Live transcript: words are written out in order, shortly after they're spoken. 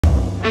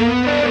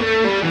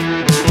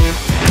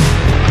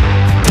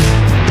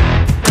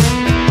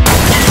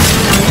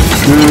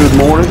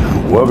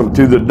morning. Welcome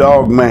to the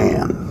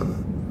Dogman.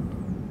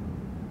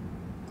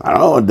 I don't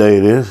know what day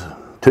it is.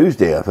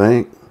 Tuesday, I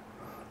think.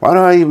 Why do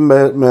I even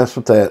mess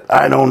with that?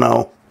 I don't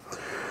know.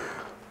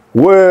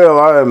 Well,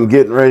 I'm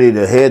getting ready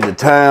to head to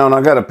town.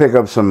 I got to pick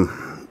up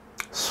some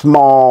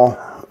small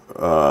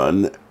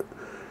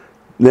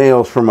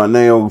nails for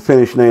my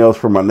finished nails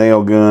for my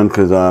nail gun,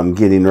 because I'm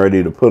getting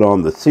ready to put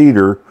on the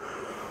cedar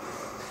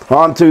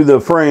onto the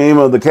frame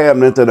of the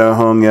cabinet that I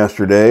hung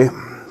yesterday.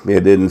 You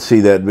didn't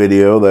see that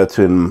video. That's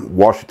in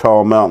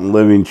Ouachita Mountain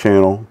Living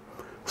channel.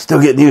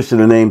 Still getting used to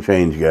the name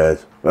change,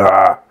 guys.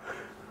 Oh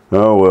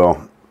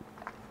well.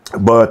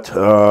 But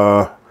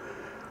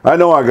I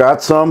know I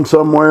got some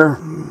somewhere.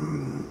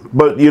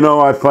 But you know,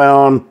 I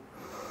found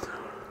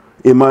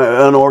in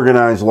my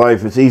unorganized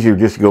life, it's easier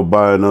just to go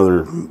buy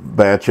another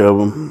batch of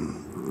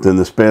them than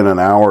to spend an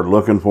hour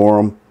looking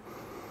for them.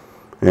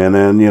 And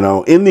then, you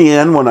know, in the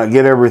end, when I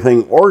get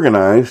everything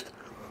organized,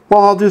 well,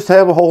 I'll just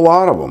have a whole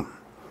lot of them.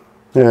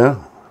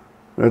 Yeah,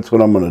 that's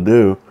what I'm going to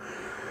do.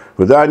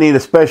 But I need a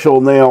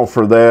special nail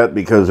for that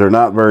because they're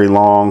not very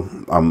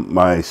long.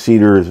 My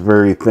cedar is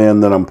very thin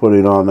that I'm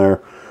putting on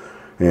there.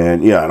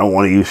 And yeah, I don't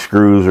want to use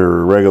screws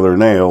or regular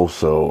nails,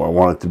 so I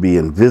want it to be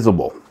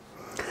invisible.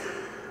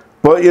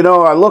 But you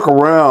know, I look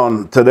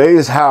around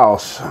today's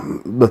house,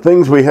 the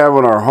things we have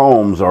in our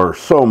homes are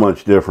so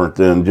much different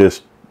than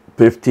just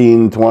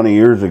 15, 20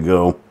 years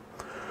ago.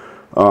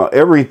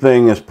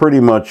 Everything is pretty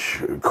much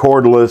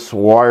cordless,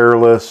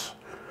 wireless,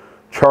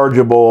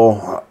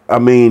 chargeable. I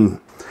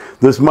mean,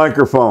 this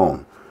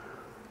microphone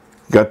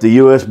got the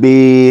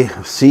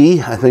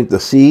USB-C, I think the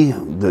C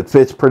that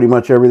fits pretty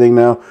much everything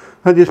now.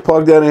 I just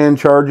plug that in,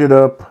 charge it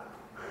up.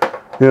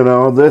 You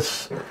know,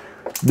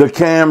 the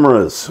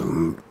cameras,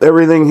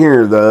 everything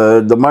here,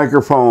 the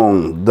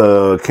microphone,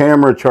 the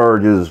camera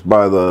charges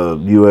by the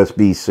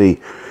USB-C.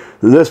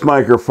 This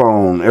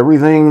microphone,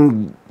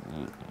 everything,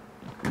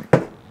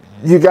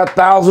 you got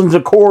thousands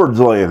of cords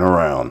laying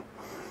around.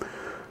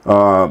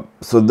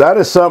 So that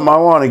is something I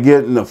want to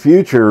get in the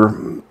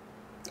future.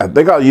 I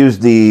think I'll use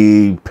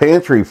the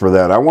pantry for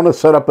that. I want to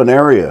set up an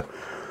area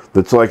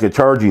that's like a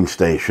charging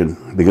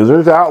station, because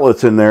there's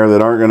outlets in there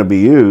that aren't going to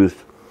be used,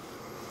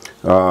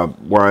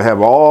 where I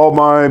have all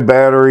my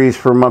batteries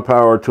for my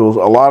power tools. A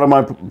lot of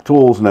my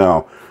tools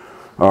now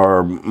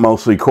are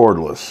mostly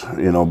cordless,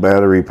 you know,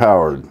 battery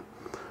powered.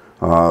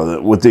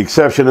 With the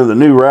exception of the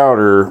new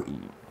router.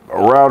 A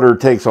router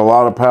takes a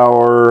lot of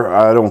power.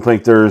 I don't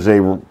think there's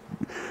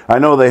I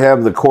know they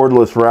have the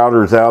cordless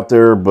routers out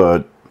there,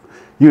 but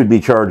you'd be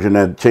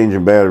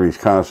changing batteries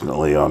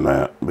constantly on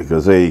that,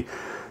 because they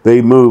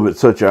move at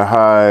such a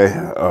high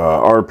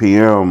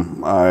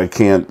RPM.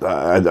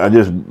 I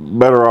just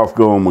better off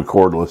going with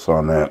cordless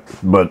on that.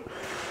 But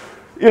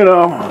you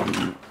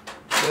know,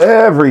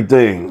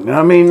 everything.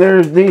 I mean,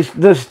 there's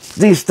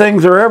these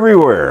things are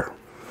everywhere.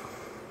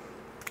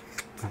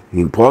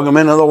 You can plug them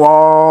into the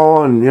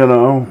wall, and you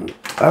know,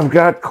 I've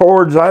got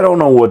cords. I don't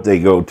know what they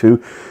go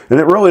to, and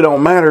it really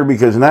don't matter,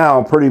 because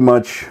now pretty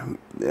much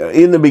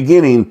in the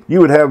beginning you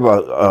would have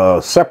a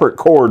separate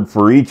cord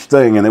for each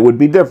thing, and it would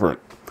be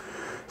different.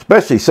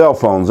 Especially cell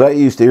phones. That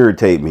used to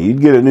irritate me. You'd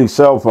get a new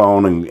cell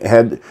phone and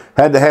had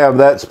to have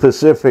that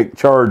specific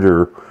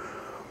charger.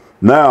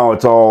 Now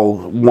it's all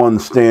one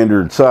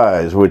standard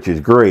size, which is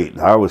great.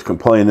 I was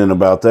complaining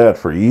about that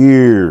for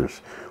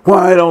years.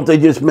 Why don't they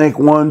just make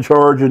one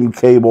charging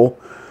cable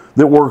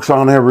that works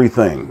on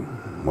everything?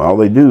 Well,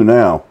 they do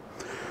now.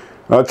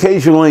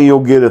 Occasionally you'll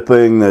get a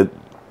thing that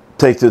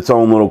takes its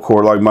own little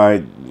cord, like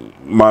my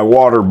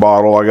water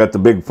bottle. I got the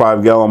big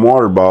 5-gallon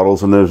water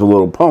bottles, and there's a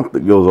little pump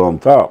that goes on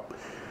top.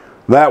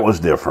 That was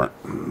different.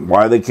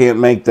 Why they can't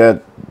make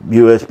that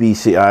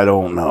USB-C, I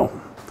don't know.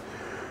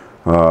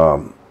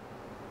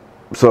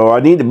 So I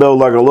need to build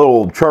like a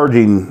little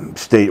charging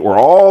state where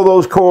all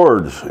those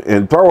cords,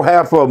 and throw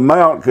half of them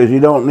out because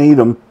you don't need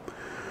them.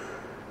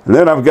 And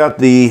then I've got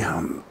the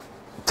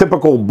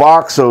typical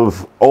box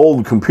of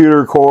old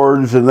computer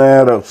cords and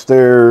that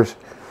upstairs,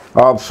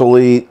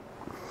 obsolete,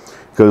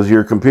 because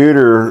your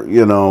computer,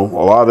 you know,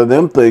 a lot of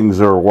them things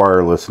are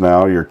wireless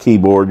now. Your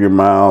keyboard, your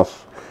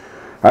mouse.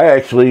 I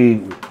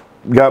actually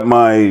got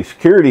my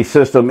security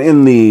system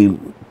in the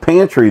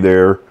pantry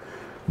there.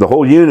 The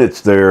whole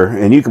unit's there,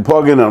 and you can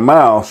plug in a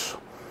mouse.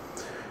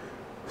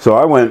 So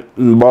I went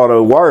and bought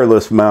a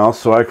wireless mouse,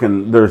 so I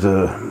can, let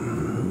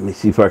me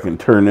see if I can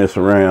turn this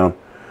around.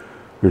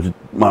 There's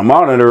my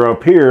monitor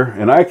up here,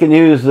 and I can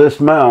use this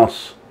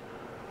mouse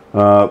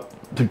to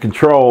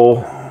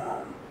control.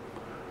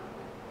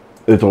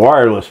 It's a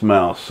wireless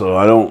mouse, so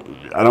I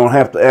don't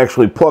have to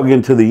actually plug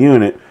into the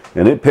unit,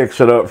 and it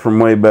picks it up from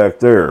way back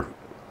there.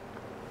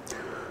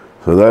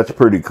 So that's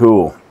pretty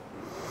cool.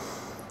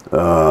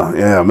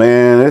 Yeah,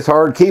 man, it's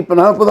hard keeping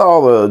up with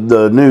all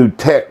the new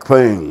tech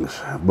things,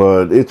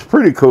 but it's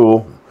pretty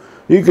cool.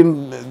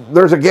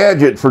 There's a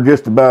gadget for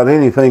just about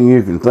anything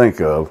you can think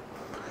of.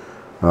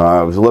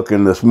 I was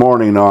looking this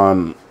morning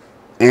on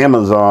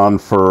Amazon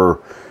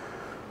for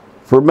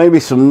for maybe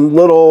some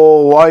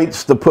little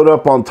lights to put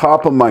up on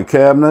top of my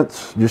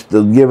cabinets, just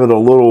to give it a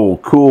little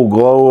cool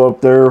glow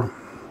up there.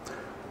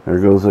 There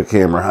goes the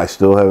camera. I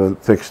still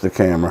haven't fixed the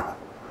camera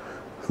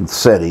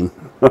setting.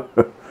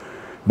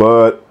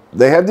 But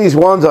they had these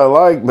ones I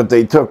like, but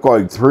they took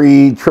like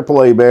 3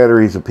 AAA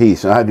batteries a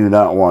piece, and I do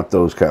not want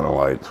those kind of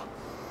lights.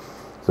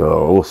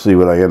 So we'll see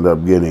what I end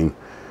up getting.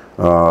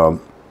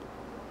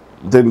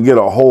 Didn't get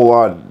a whole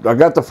lot. I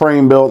got the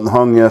frame built and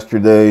hung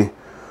yesterday.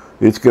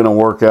 It's going to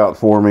work out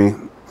for me.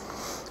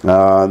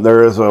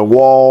 There is a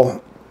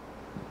wall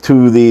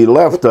to the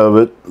left of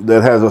it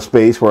that has a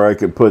space where I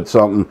could put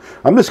something.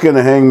 I'm just going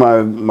to hang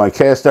my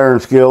cast iron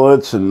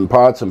skillets and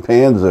pots and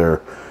pans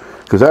there,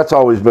 because that's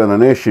always been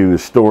an issue,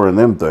 is storing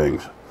them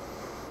things.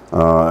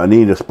 I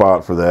need a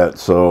spot for that.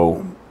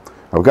 So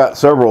I've got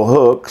several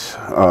hooks.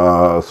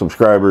 A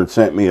subscriber had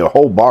sent me a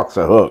whole box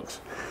of hooks.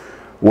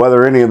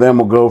 Whether any of them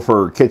will go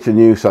for kitchen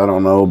use, I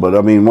don't know. But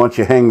I mean, once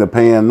you hang the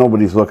pan,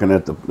 nobody's looking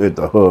at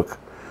the hook.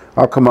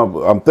 I'll come up,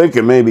 I'm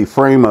thinking maybe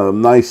frame a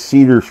nice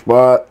cedar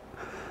spot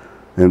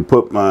and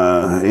put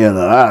my, I don't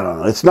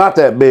know. It's not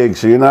that big,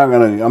 so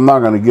I'm not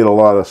gonna get a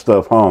lot of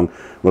stuff hung.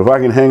 But if I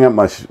can hang up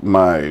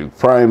my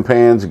frying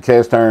pans and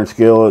cast iron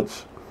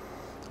skillets,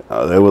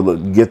 they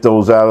would get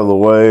those out of the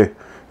way,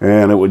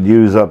 and it would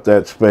use up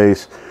that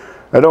space.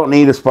 I don't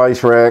need a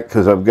spice rack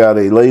because I've got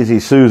a Lazy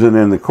Susan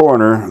in the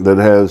corner that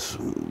has,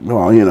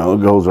 well,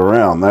 it goes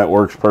around. That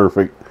works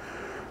perfect.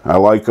 I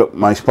like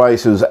my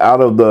spices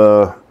out of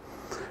the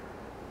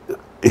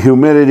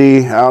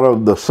humidity, out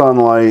of the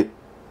sunlight,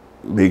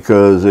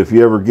 because if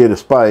you ever get a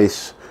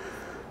spice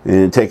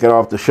and take it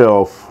off the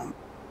shelf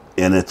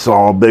and it's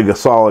all big, a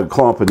solid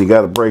clump, and you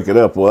got to break it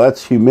up, well,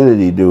 that's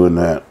humidity doing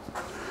that.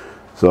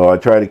 So I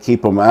try to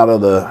keep them out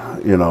of the,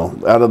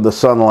 out of the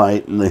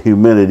sunlight and the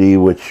humidity,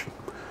 which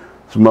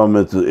some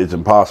of them it's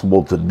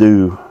impossible to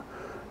do.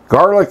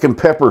 Garlic and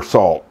pepper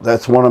salt,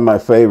 that's one of my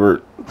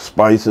favorite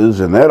spices,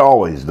 and that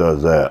always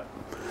does that.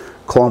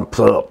 Clumps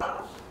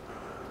up.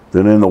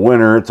 Then in the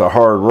winter, it's a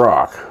hard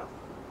rock.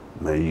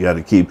 Now you got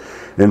to keep,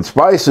 and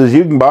spices,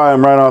 you can buy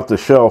them right off the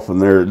shelf,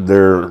 and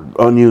they're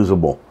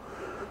unusable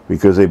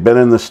because they've been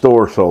in the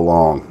store so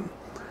long.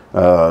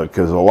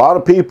 Because a lot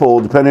of people,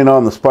 depending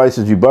on the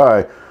spices you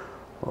buy,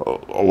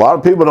 a lot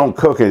of people don't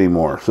cook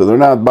anymore, so they're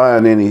not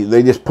buying any.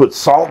 They just put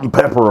salt and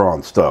pepper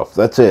on stuff.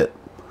 That's it,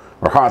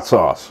 or hot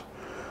sauce.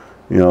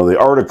 The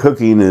art of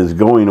cooking is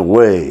going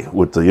away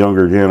with the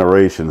younger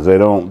generations. They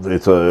don't.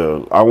 It's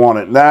a I want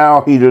it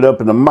now, heat it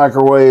up in the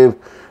microwave,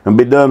 and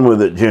be done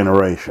with it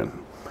generation.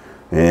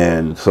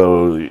 And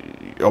so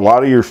a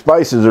lot of your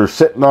spices are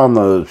sitting on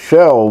the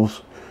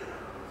shelves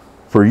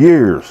for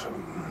years.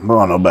 Well,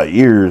 I don't know about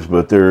years,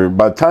 but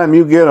by the time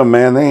you get them,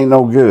 man, they ain't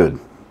no good.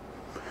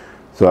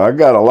 So I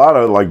got a lot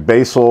of like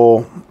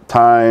basil,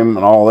 thyme,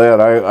 and all that.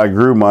 I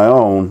grew my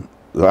own.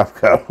 I've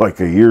got like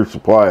a year's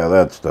supply of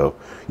that stuff.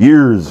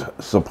 Year's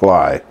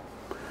supply.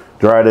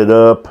 Dried it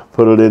up,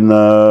 put it in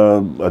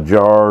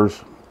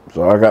jars.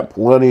 So I got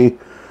plenty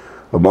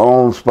of my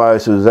own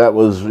spices. That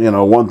was,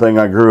 one thing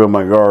I grew in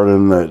my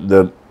garden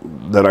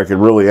that I could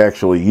really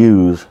actually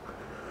use.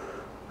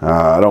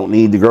 I don't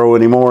need to grow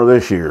any more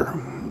this year.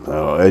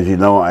 As you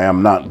know, I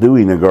am not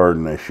doing a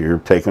garden this year,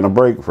 taking a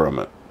break from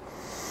it.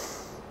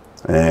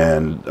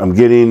 And I'm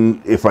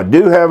getting, if I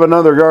do have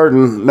another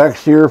garden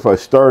next year, if I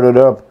start it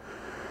up,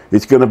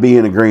 it's going to be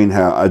in a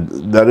greenhouse.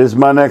 That is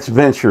my next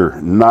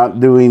venture, not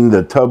doing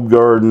the tub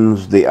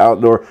gardens, the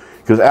outdoor,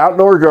 because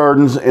outdoor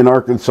gardens in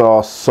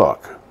Arkansas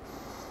suck.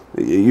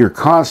 You're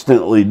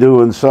constantly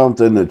doing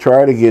something to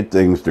try to get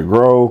things to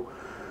grow.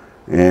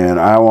 And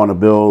I want to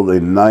build a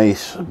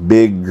nice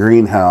big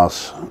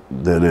greenhouse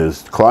that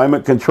is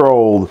climate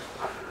controlled,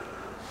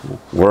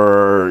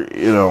 where,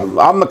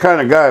 I'm the kind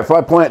of guy, if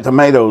I plant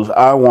tomatoes,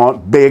 I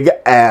want big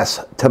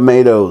ass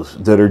tomatoes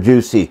that are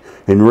juicy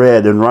and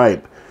red and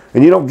ripe.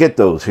 And you don't get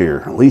those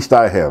here. At least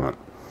I haven't.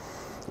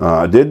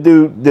 I did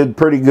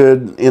pretty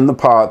good in the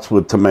pots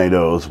with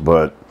tomatoes,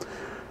 but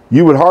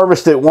you would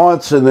harvest it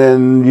once and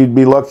then you'd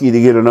be lucky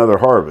to get another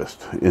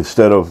harvest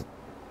instead of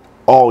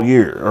all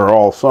year or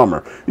all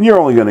summer. And you're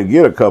only going to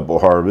get a couple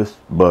harvests,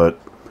 but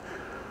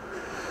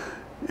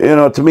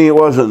to me it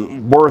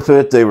wasn't worth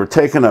it. They were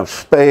taking up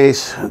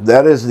space.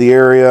 That is the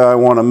area I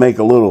want to make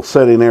a little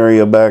setting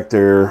area back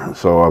there.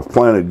 So I've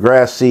planted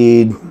grass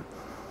seed.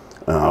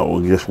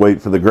 We'll just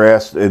wait for the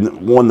grass,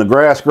 and when the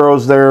grass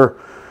grows there,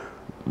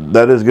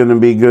 that is going to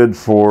be good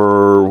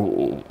for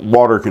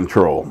water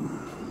control,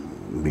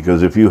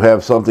 because if you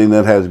have something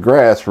that has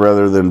grass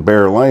rather than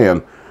bare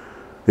land,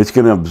 it's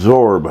going to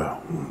absorb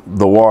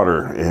the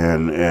water,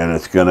 and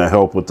it's going to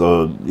help with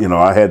the,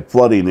 I had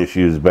flooding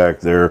issues back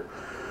there,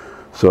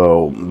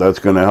 so that's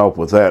going to help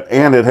with that.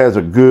 And it has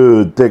a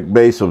good thick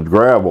base of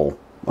gravel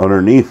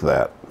underneath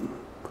that,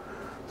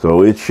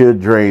 so it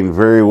should drain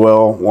very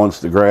well once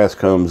the grass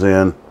comes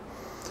in.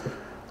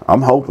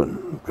 I'm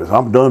hoping, because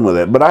I'm done with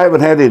it. But I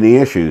haven't had any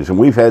issues, and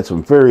we've had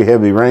some very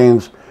heavy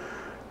rains,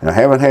 and I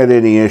haven't had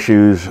any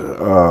issues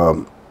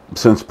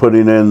since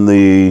putting in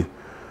the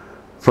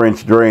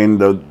French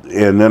drain,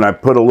 and then I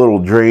put a little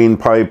drain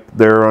pipe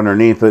there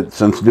underneath it.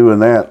 Since doing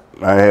that,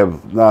 I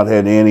have not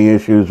had any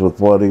issues with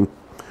flooding.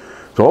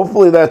 So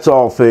hopefully that's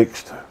all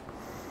fixed.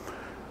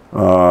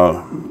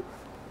 I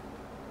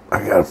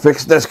gotta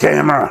fix this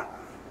camera.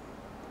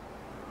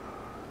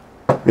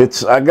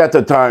 I got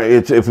the time.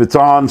 If it's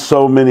on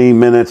so many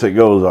minutes, it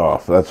goes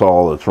off. That's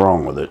all that's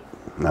wrong with it.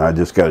 I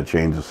just got to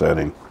change the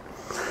setting.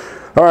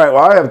 All right.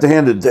 Well, I have to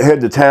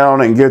head to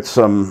town and get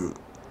some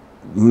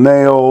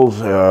nails.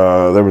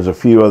 There was a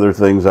few other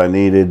things I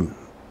needed.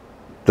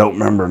 Don't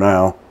remember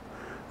now.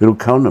 It'll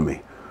come to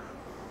me.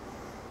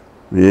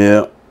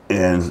 Yeah.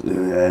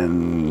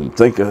 And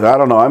think, I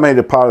don't know. I made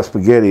a pot of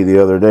spaghetti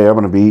the other day. I'm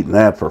going to be eating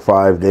that for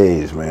 5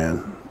 days,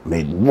 man.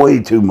 Made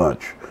way too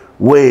much.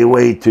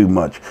 Way too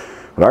much.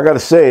 But I got to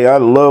say, I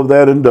love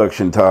that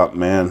induction top,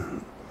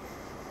 man.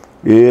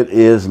 It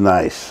is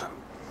nice.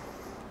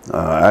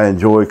 I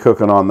enjoy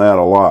cooking on that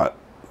a lot.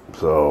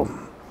 So,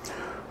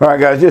 all right,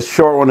 guys, just a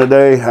short one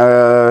today.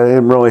 I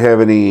didn't really have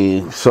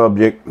any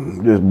subject,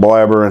 just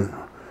blabbering.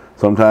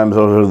 Sometimes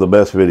those are the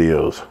best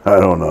videos. I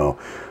don't know.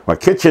 My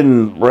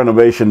kitchen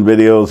renovation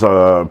videos,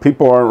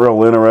 people aren't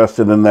real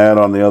interested in that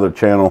on the other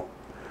channel.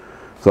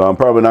 So I'm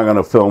probably not going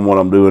to film what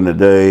I'm doing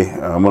today.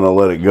 I'm going to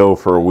let it go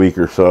for a week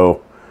or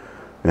so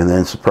and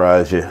then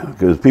surprise you,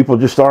 because people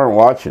just aren't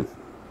watching.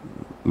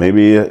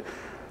 Maybe I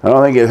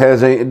don't think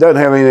it doesn't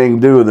have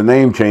anything to do with the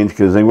name change,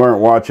 because they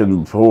weren't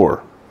watching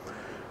before.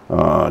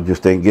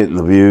 Just ain't getting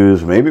the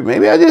views.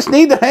 Maybe I just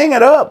need to hang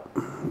it up.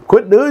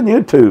 Quit doing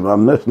YouTube.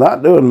 I'm just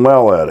not doing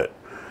well at it.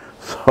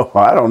 So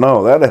I don't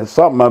know. That is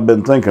something I've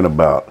been thinking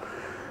about.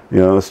 You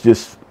know, it's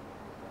just,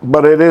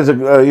 but it is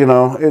you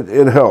know,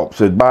 it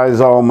helps. It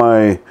buys all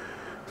my.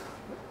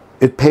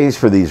 It pays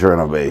for these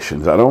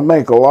renovations. I don't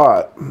make a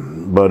lot,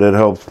 but it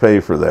helps pay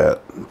for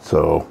that.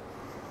 So,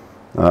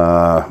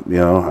 you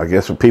know, I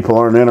guess if people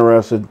aren't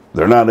interested,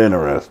 they're not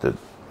interested.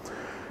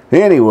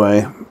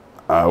 Anyway,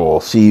 I will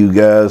see you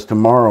guys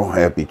tomorrow.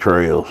 Happy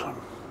trails.